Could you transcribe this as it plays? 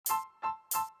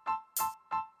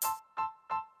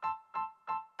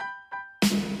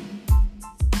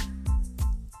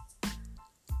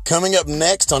Coming up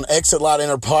next on Exit Light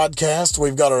Enter Podcast,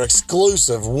 we've got our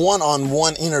exclusive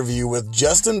one-on-one interview with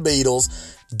Justin Beadles,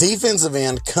 defensive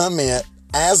end commit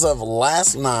as of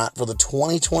last night for the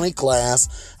 2020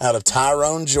 class out of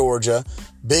Tyrone, Georgia.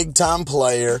 Big-time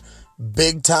player,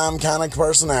 big-time kind of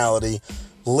personality.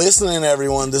 Listen in,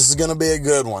 everyone. This is going to be a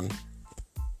good one.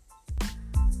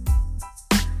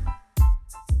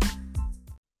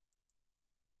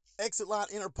 Exit Light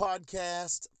Enter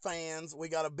Podcast fans, we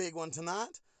got a big one tonight.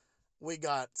 We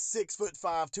got 6'5",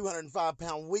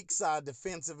 205-pound weak side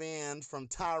defensive end from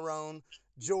Tyrone,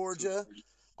 Georgia,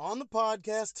 on the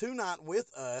podcast tonight with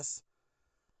us.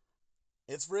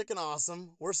 It's freaking awesome.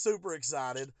 We're super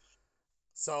excited.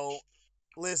 So,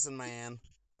 listen, man.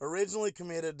 Originally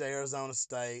committed to Arizona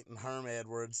State and Herm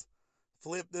Edwards.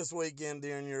 Flipped this weekend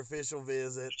during your official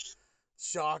visit.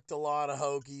 Shocked a lot of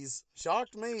Hokies.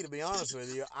 Shocked me, to be honest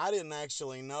with you. I didn't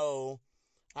actually know.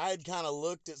 I had kind of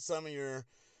looked at some of your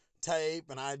tape,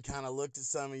 and I'd kind of looked at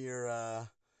some of your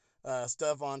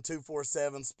stuff on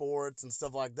 247 Sports and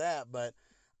stuff like that, but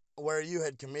where you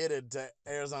had committed to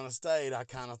Arizona State, I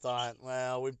kind of thought,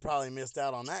 well, we probably missed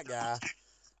out on that guy,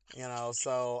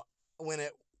 so when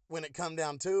it come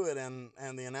down to it and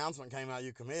the announcement came out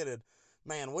you committed,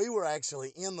 man, we were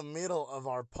actually in the middle of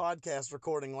our podcast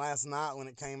recording last night when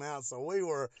it came out, so we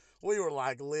were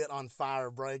like lit on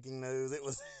fire, breaking news. It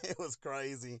was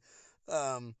crazy.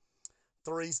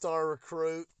 3-star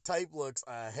recruit. Tape looks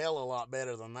a hell of a lot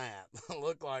better than that.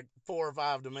 Looked like 4 or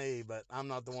 5 to me, but I'm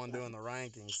not the one doing the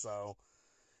rankings. So,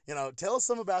 tell us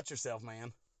some about yourself,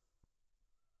 man.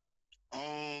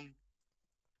 Man,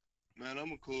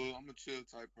 I'm a chill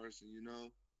type person,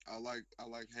 I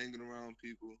like hanging around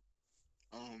people.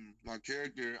 My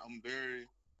character, I'm very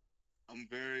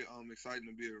exciting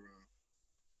to be around.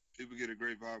 People get a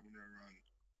great vibe when they're around me.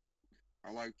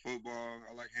 I like football.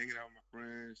 I like hanging out with my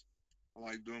friends. I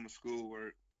like doing my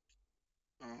schoolwork.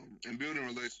 And building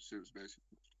relationships,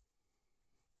 basically.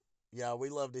 Yeah, we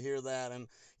love to hear that. And,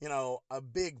 a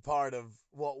big part of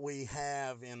what we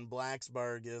have in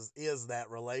Blacksburg is that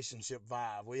relationship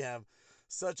vibe. We have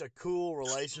such a cool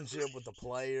relationship with the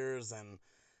players, and,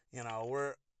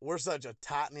 we're such a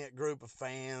tight-knit group of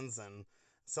fans, and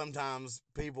sometimes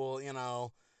people,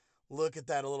 look at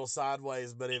that a little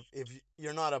sideways, but if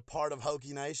you're not a part of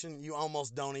Hokie Nation, you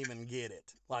almost don't even get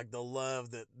it, like the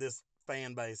love that this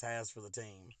fan base has for the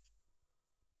team.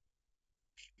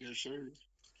 Yes, sir.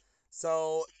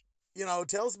 So,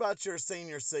 tell us about your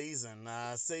senior season.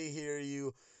 I see here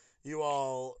you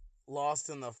all lost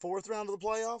in the 4th round of the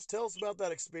playoffs. Tell us about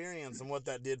that experience and what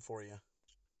that did for you.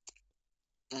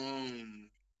 Man,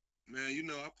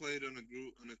 I played on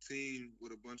a team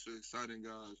with a bunch of exciting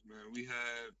guys, man. We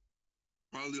had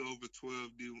probably over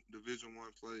 12 Division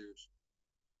One players,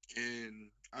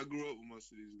 and I grew up with most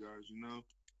of these guys.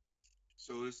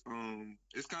 So it's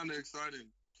kind of exciting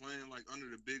playing like under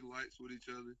the big lights with each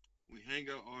other. We hang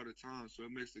out all the time, so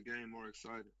it makes the game more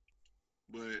exciting.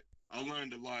 But I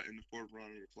learned a lot in the 4th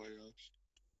round of the playoffs.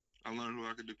 I learned who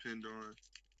I could depend on,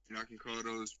 and I can call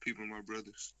those people my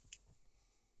brothers.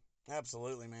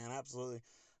 Absolutely, man. Absolutely.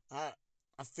 I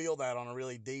I feel that on a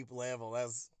really deep level.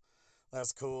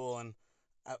 That's cool. And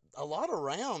a lot of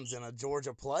rounds in a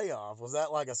Georgia playoff. Was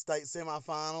that like a state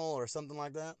semifinal or something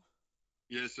like that?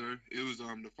 Yes, sir. It was the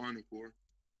Final Four.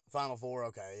 Final four.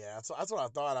 Okay, yeah. That's what I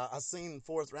thought. I seen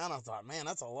 4th round. I thought, man,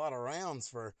 that's a lot of rounds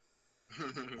for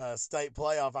state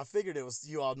playoff. I figured it was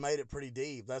you all made it pretty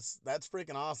deep. That's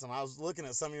freaking awesome. I was looking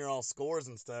at some of your all scores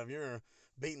and stuff. You're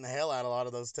beating the hell out of a lot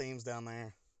of those teams down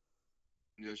there.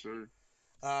 Yes, sir.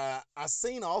 I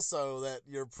seen also that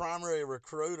your primary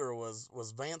recruiter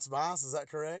was Vance Vice. Is that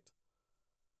correct?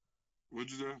 What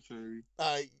did I say?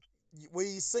 Uh,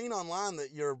 we seen online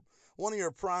that one of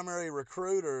your primary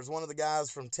recruiters, one of the guys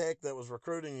from Tech that was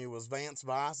recruiting you, was Vance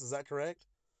Vice. Is that correct?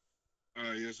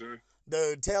 Yes, sir.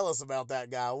 Dude, tell us about that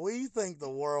guy. We think the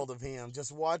world of him.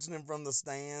 Just watching him from the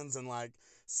stands and like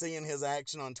seeing his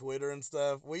action on Twitter and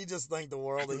stuff. We just think the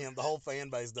world of him. The whole fan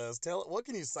base does. What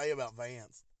can you say about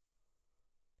Vance?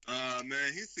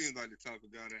 Man, he seems like the type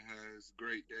of guy that has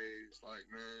great days. Like,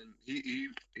 man, he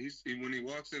when he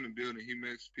walks in the building, he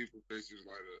makes people's faces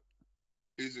light up.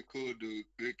 He's a cool dude,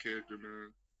 good character,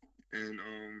 man,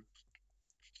 and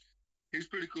he's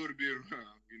pretty cool to be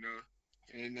around.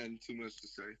 Ain't nothing too much to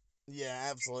say. Yeah,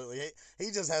 absolutely.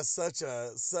 He just has such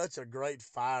a great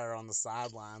fire on the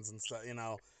sidelines and stuff,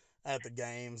 at the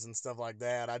games and stuff like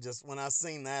that. When I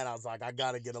seen that, I was like, I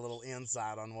got to get a little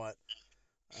insight on what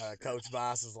Coach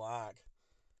Vice is like.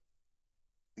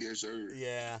 Yes, sir.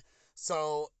 Yeah.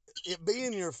 So, it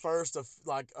being your first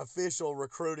official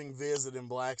recruiting visit in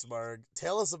Blacksburg,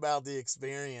 tell us about the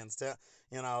experience.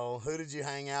 Who did you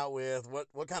hang out with?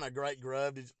 What kind of great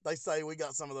grub did they say we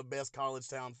got some of the best college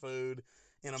town food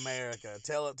in America?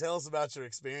 Tell us about your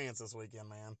experience this weekend,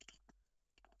 man.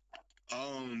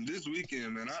 This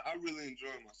weekend, man, I really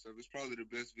enjoyed myself. It's probably the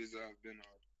best visit I've been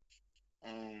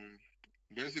on.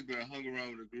 Basically, I hung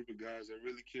around with a group of guys that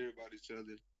really care about each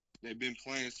other. They've been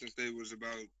playing since they was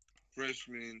about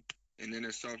freshmen and then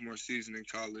their sophomore season in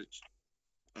college.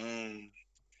 Um,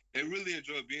 they really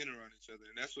enjoy being around each other,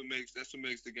 and that's what makes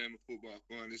the game of football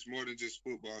fun. It's more than just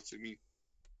football to me.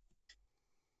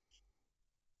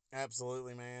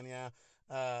 Absolutely, man. Yeah.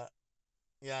 Uh,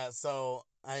 yeah. So,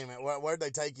 hey, man, where'd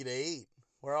they take you to eat?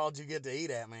 Where all did you get to eat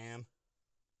at, man?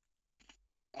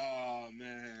 Oh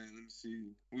man, let me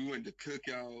see. We went to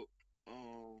cookout.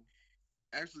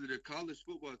 Actually, the college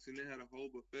football team they had a whole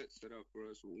buffet set up for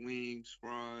us with wings,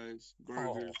 fries, Oh,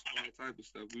 burgers, all type of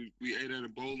stuff. We ate at a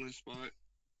bowling spot.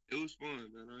 It was fun,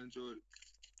 man. I enjoyed it.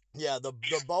 yeah. The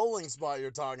bowling spot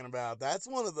you're talking about. That's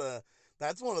one of the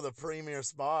premier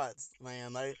spots,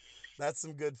 man. That's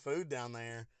some good food down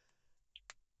there.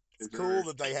 It's Yes, cool sir.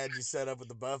 that they had you set up at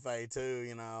the buffet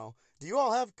too. Do you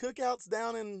all have cookouts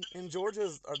down in Georgia,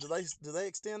 or do they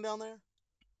extend down there?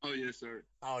 Oh yes, sir.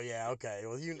 Oh yeah, okay.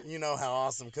 Well, you know how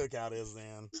awesome cookout is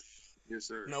then. Yes,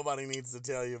 sir. Nobody needs to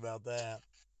tell you about that.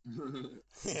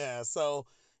 Yeah. So,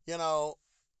 you know,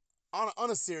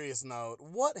 on a serious note,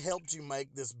 what helped you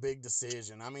make this big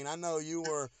decision? I mean, I know you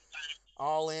were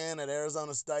all in at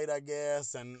Arizona State, I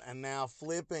guess, and now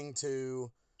flipping to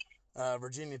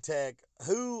Virginia Tech.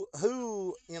 Who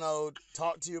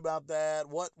talked to you about that?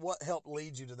 What helped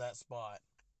lead you to that spot?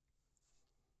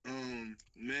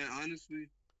 Man, honestly,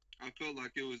 I felt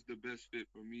like it was the best fit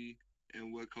for me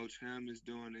and what Coach Ham is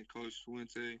doing and Coach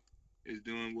Fuente is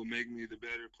doing will make me the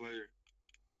better player.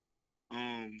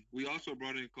 We also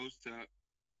brought in Coach Tap.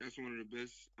 That's one of the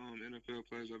best NFL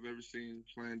players I've ever seen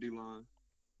playing D line.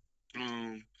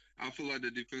 Um, I feel like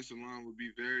the defensive line would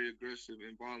be very aggressive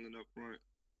and balling up front.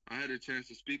 I had a chance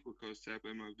to speak with Coach Tap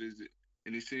at my visit,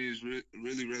 and he seems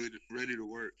really ready to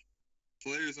work.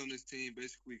 Players on this team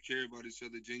basically care about each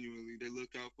other genuinely. They look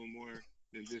out for more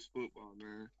than just football,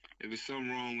 man. If there's something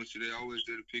wrong with you, they always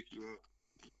there to pick you up.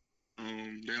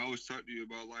 They always talk to you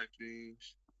about life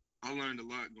things. I learned a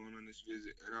lot going on this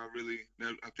visit,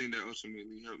 and I think that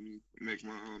ultimately helped me make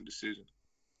my decision.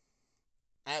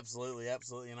 Absolutely,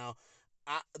 absolutely.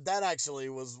 That actually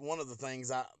was one of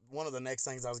the next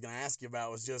things I was going to ask you about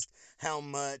was just how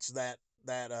much that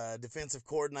defensive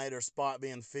coordinator spot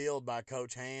being filled by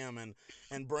Coach Ham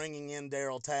and bringing in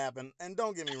Daryl Tapp and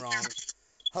don't get me wrong,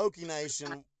 Hokie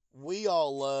Nation, we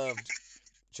all loved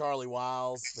Charlie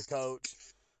Wiles, the coach,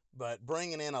 but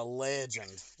bringing in a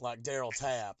legend like Daryl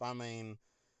Tapp, I mean,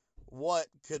 what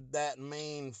could that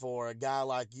mean for a guy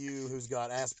like you who's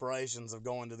got aspirations of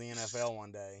going to the NFL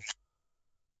one day?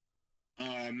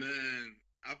 Man,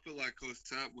 I feel like Coach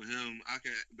Top with him. I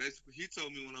can basically. He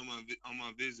told me when on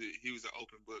my visit, he was an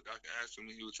open book. I could ask him,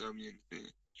 and he would tell me anything.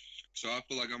 So I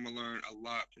feel like I'm gonna learn a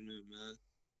lot from him, man.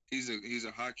 He's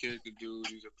a high character dude.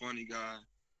 He's a funny guy,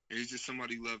 and he's just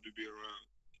somebody you love to be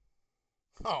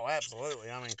around. Oh, absolutely.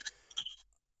 I mean,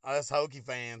 us Hokie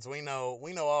fans, we know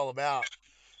all about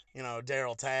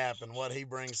Daryl Tapp and what he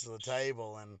brings to the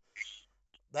table, and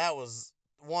that was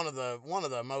one of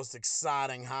the most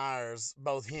exciting hires,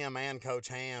 both him and Coach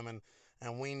Ham,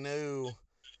 and we knew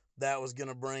that was going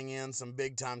to bring in some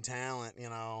big time talent,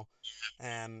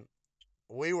 and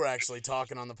we were actually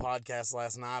talking on the podcast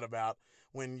last night about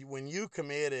when you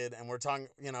committed, and we're talking,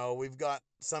 we've got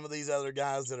some of these other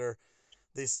guys that are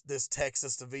this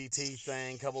Texas to VT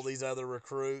thing, a couple of these other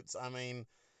recruits. I mean,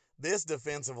 this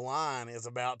defensive line is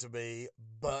about to be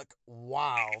buck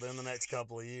wild in the next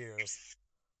couple of years.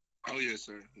 Oh yes,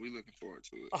 sir. We looking forward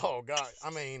to it. Oh God, I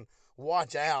mean,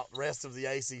 watch out, rest of the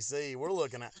ACC. We're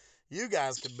looking at you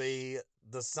guys could be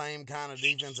the same kind of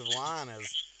defensive line as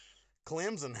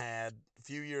Clemson had a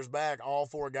few years back. All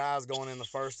four guys going in the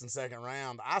first and second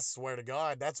round. I swear to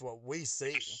God, that's what we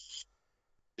see.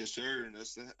 Yes, sir. And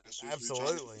that's that. That's what we're trying to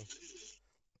Absolutely.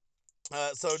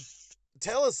 So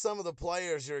tell us some of the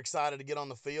players you're excited to get on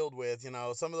the field with.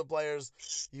 Some of the players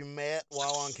you met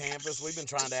while on campus. We've been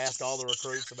trying to ask all the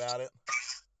recruits about it.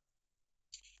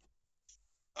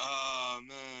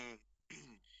 Man,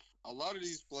 a lot of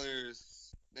these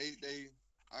players,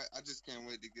 I just can't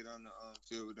wait to get on the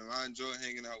field with them. I enjoy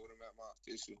hanging out with them at my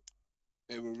official.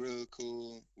 They were real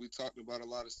cool. We talked about a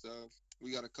lot of stuff.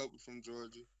 We got a couple from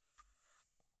Georgia.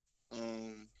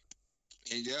 Um,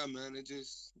 and yeah, man,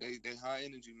 they high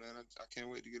energy, man. I can't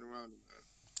wait to get around them,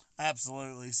 man.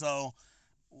 Absolutely. So,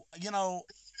 you know,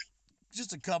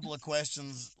 just a couple of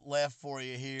questions left for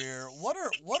you here. What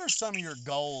are some of your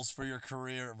goals for your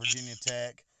career at Virginia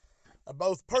Tech,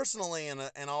 both personally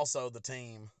and also the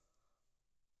team?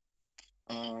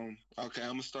 Okay, I'm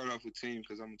gonna start off with team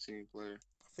because I'm a team player.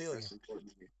 I feel you. That's important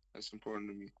to me. That's important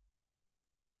to me.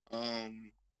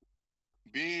 Um,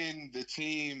 being the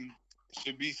team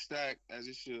should be stacked as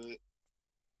it should.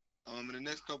 In the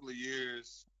next couple of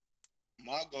years,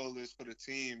 my goal is for the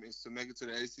team is to make it to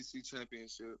the ACC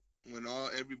championship, win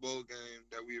every bowl game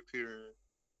that we appear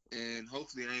in, and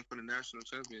hopefully aim for the national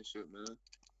championship, man.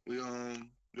 We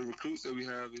the recruits that we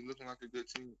have is looking like a good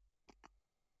team.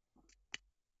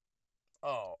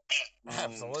 Oh, Um,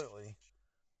 absolutely.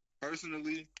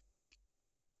 personally,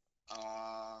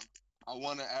 uh, I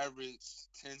want to average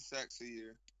 10 sacks a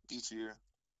year each year.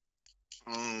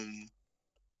 Um,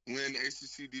 win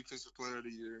ACC Defensive Player of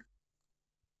the Year.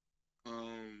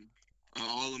 An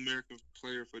All American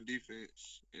player for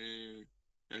defense, and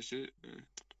that's it, man.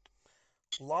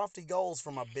 Lofty goals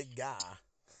from a big guy.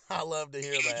 I love to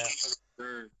hear that.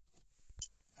 Sure.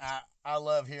 I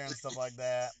love hearing stuff like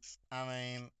that. I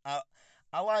mean,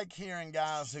 I like hearing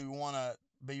guys who want to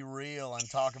be real and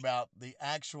talk about the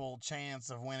actual chance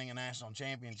of winning a national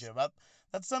championship.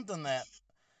 That's something that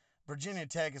Virginia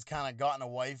Tech has kind of gotten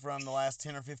away from the last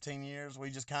 10 or 15 years. We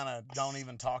just kind of don't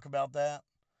even talk about that.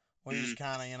 We Mm. just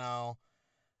kind of,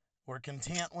 we're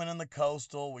content winning the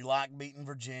Coastal. We like beating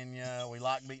Virginia. We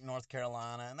like beating North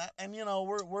Carolina, and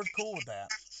we're cool with that.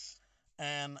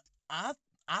 And I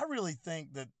I really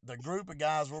think that the group of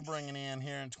guys we're bringing in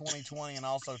here in 2020 and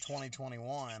also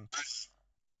 2021,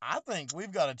 I think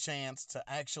we've got a chance to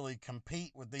actually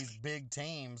compete with these big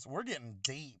teams. We're getting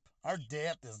deep. Our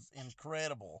depth is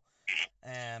incredible.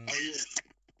 And Oh yeah.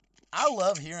 I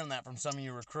love hearing that from some of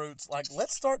you recruits. Like,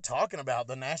 let's start talking about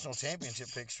the national championship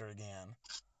picture again.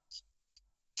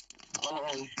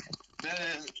 Um,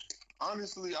 man,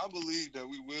 honestly, I believe that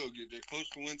we will get there. Coach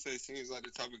Fuente seems like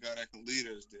the type of guy that can lead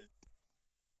us there.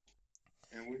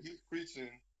 And when he's preaching,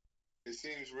 it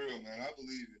seems real, man. I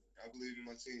believe it. I believe in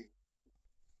my team.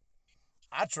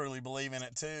 I truly believe in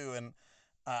it too. And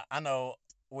I know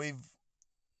we've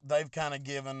they've kind of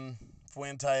given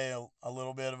Fuente a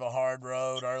little bit of a hard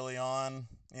road early on,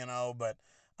 but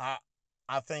I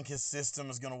I think his system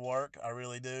is going to work. I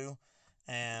really do,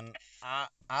 and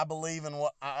I believe in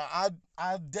what I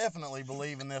definitely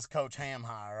believe in this Coach Ham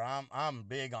hire. I'm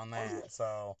big on Oh that. yeah.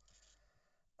 So,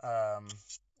 um,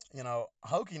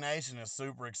 Hokie Nation is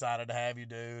super excited to have you,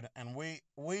 dude, and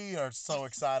we are so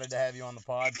excited to have you on the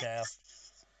podcast.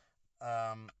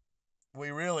 Um, we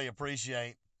really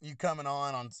appreciate you coming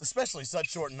on especially such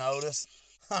short notice.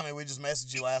 I mean, we just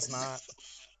messaged you last night.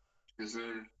 Yes,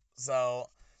 sir. So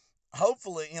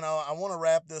hopefully, I want to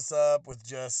wrap this up with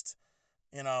just,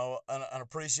 an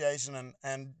appreciation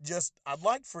and just, I'd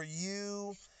like for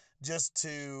you just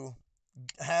to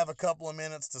have a couple of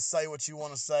minutes to say what you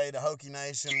want to say to Hokie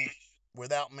Nation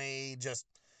without me. Just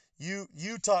you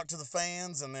talk to the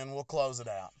fans and then we'll close it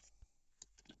out.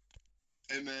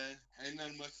 Hey man, ain't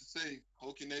nothing much to say.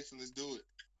 Hokie Nation, let's do it.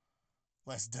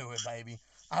 Let's do it, baby.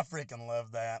 I freaking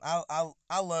love that.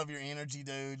 I love your energy,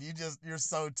 dude. You're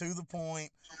so to the point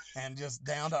and just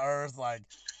down to earth. Like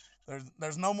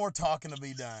there's no more talking to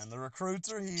be done. The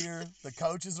recruits are here. The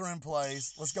coaches are in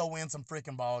place. Let's go win some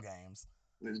freaking ball games.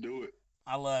 Let's do it.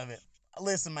 I love it.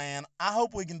 Listen, man. I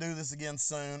hope we can do this again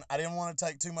soon. I didn't want to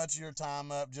take too much of your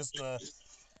time up. Just a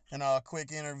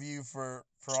quick interview for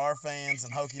our fans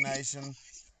and Hokie Nation.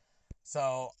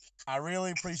 So I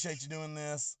really appreciate you doing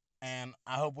this, and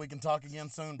I hope we can talk again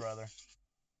soon, brother.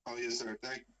 Oh yes, sir.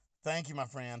 Thank you. Thank you, my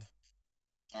friend.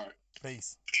 All right.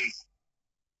 Peace.